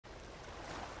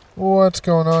What's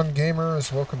going on,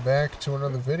 gamers? Welcome back to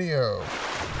another video.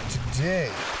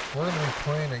 Today, we're going to be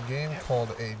playing a game called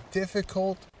A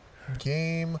Difficult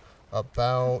Game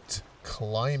About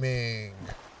Climbing.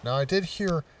 Now, I did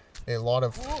hear a lot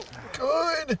of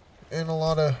good and a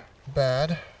lot of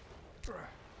bad.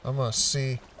 I'm going to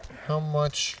see how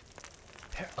much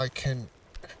I can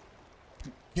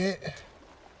get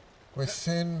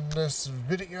within this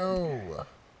video.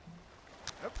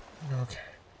 Okay.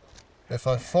 If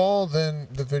I fall, then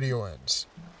the video ends.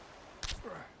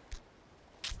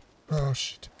 Oh,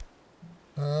 shit.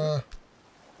 Haha!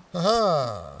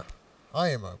 I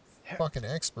am a fucking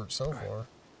expert so far.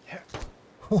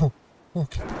 Oh,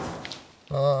 okay.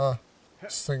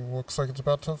 This thing looks like it's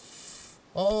about to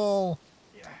fall.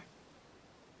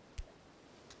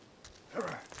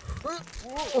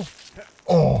 Oh.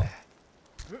 Oh.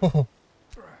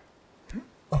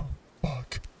 Oh,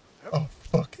 fuck. Oh,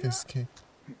 fuck this game.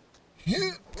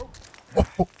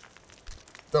 Oh,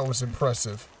 that was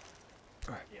impressive.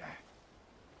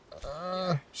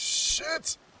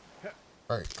 Shit!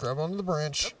 Alright, grab onto the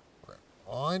branch.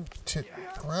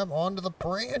 Grab onto the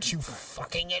branch, you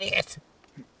fucking idiot!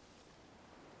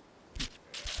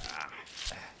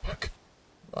 Fuck.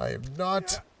 I'm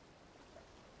not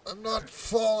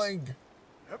falling!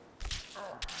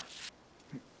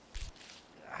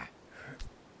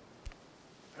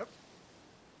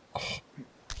 Oh,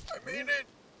 I made it!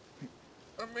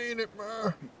 I made it,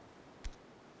 ma!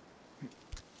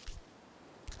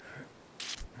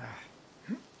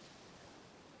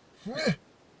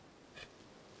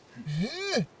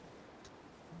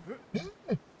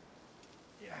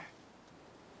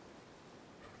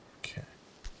 Okay.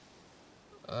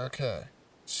 Okay.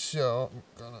 So, I'm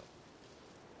gonna...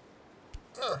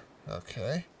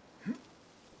 okay. Come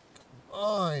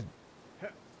on!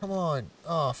 Come on!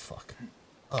 Oh, fuck.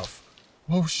 Oh,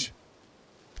 whoosh.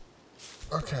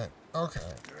 Okay,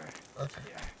 okay, okay.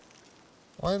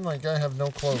 Why did my guy have no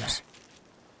clothes?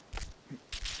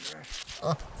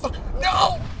 Fuck,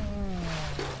 no!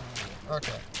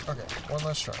 Okay, okay, one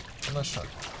last try, Come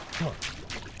on.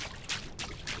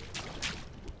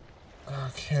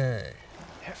 Okay.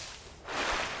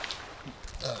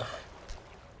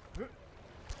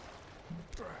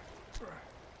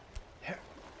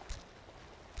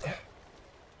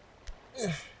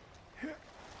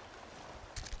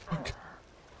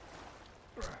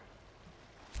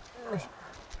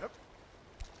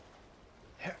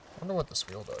 I wonder what this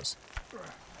wheel does.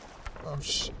 Oh,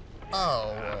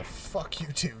 oh, fuck you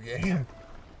too, game.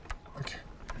 Okay,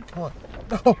 come on.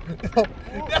 No, no, no! God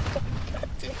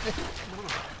damn it!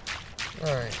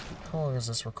 Alright, how long is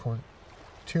this record?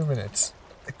 2 minutes.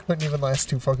 It couldn't even last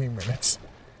 2 fucking minutes.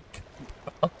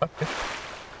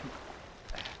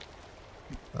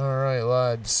 Alright,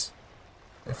 lads.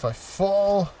 If I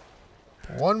fall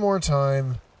one more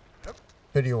time,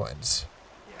 video ends.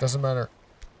 Doesn't matter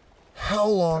how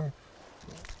long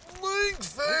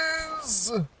length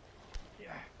is.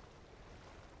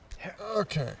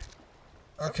 Okay.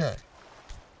 Okay.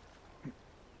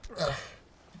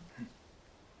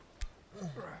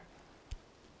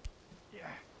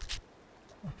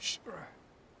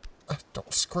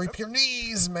 Don't scrape your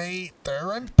knees, mate.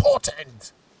 They're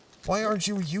important. Why aren't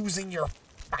you using your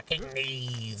fucking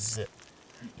knees?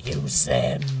 Use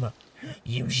them.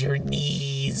 Use your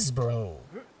knees, bro.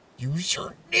 Use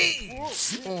your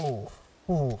knees. Oh.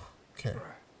 Oh. Okay.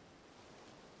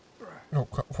 No,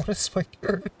 what is my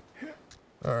turn?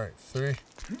 Alright, 3,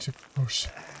 2, oh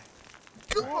shit.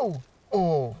 Go!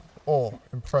 Oh. Oh,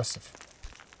 impressive.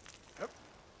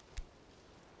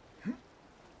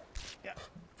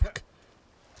 Fuck.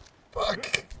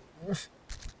 Fuck.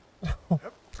 No.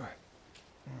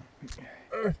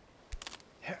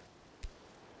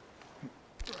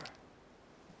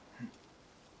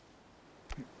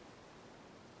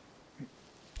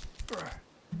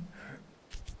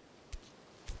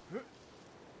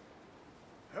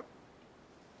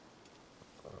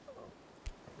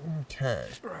 Okay.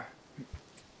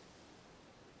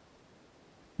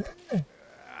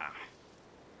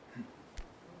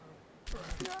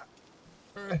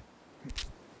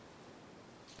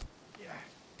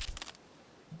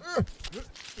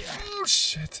 Oh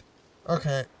shit.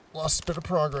 Okay, lost a bit of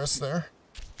progress there.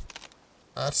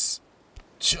 That's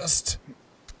just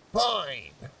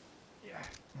fine.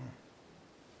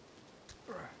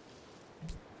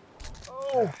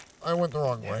 Oh, I went the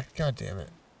wrong way. God damn it.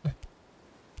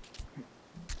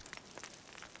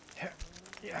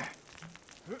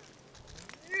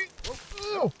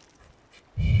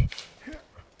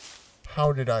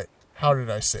 How did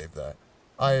I save that?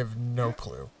 I have no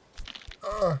clue.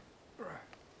 Oh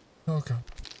god.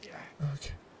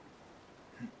 Okay.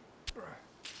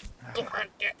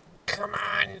 Come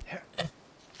on.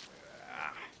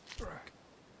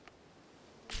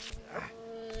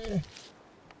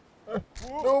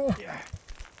 No.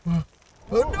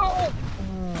 Oh no.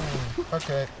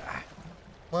 Okay.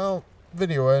 Well,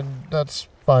 video end. That's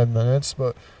 5 minutes,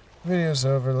 but video's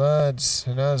over, lads.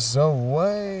 And as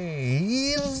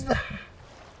always,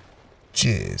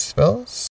 cheers, fellas.